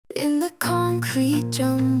In the concrete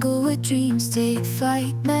jungle where dreams take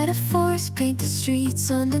flight, metaphors paint the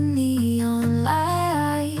streets under neon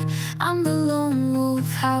light. I'm the lone wolf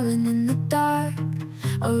howling in the dark,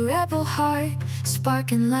 a rebel heart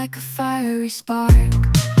sparking like a fiery spark.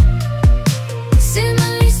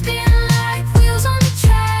 Simile spin like wheels on the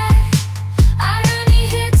track, irony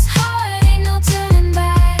hits hard, ain't no turning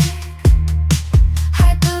back.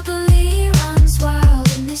 Hyperbole runs wild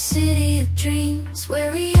in this city of dreams,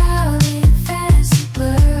 where reality and fantasy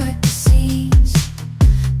blur at the seams,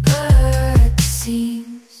 blur at the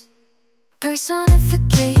seams.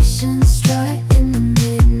 Personification strut in the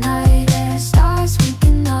midnight air, stars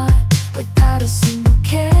winking not without a single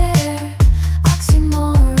care.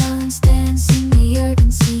 Oxymorons dancing the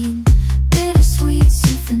urban scene, bittersweet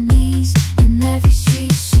symphonies in every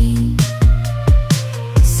street sheen.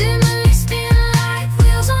 Simile spin like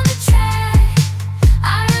wheels on the track,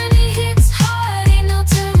 irony hits hard, ain't no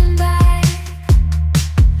turning back.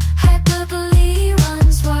 Hyperbole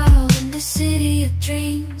runs wild in the city of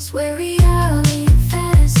dreams, where reality and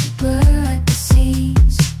fantasy blur at the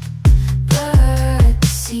seams, blur at the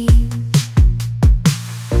seams.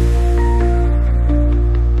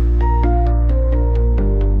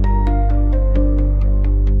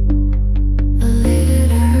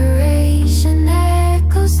 Alliteration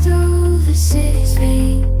echoes through the city's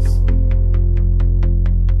veins,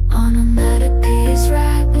 onomatopoeias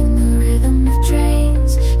rapping the rhythm of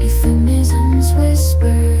trains, euphemisms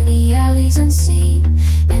whisper the alleys unseen,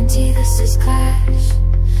 antithesis clash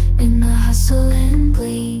in the hustle and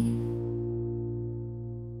gleam.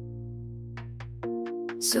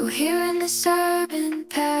 So here in this urban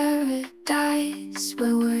paradise,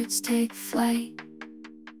 where words take flight,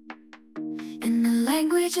 in the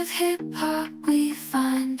language of hip-hop we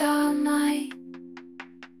find our might.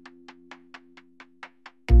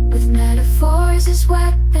 With metaphors as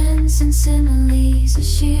weapons and similes as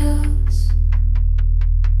shields,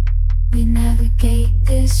 we navigate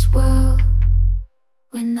this world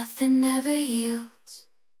where nothing ever yields.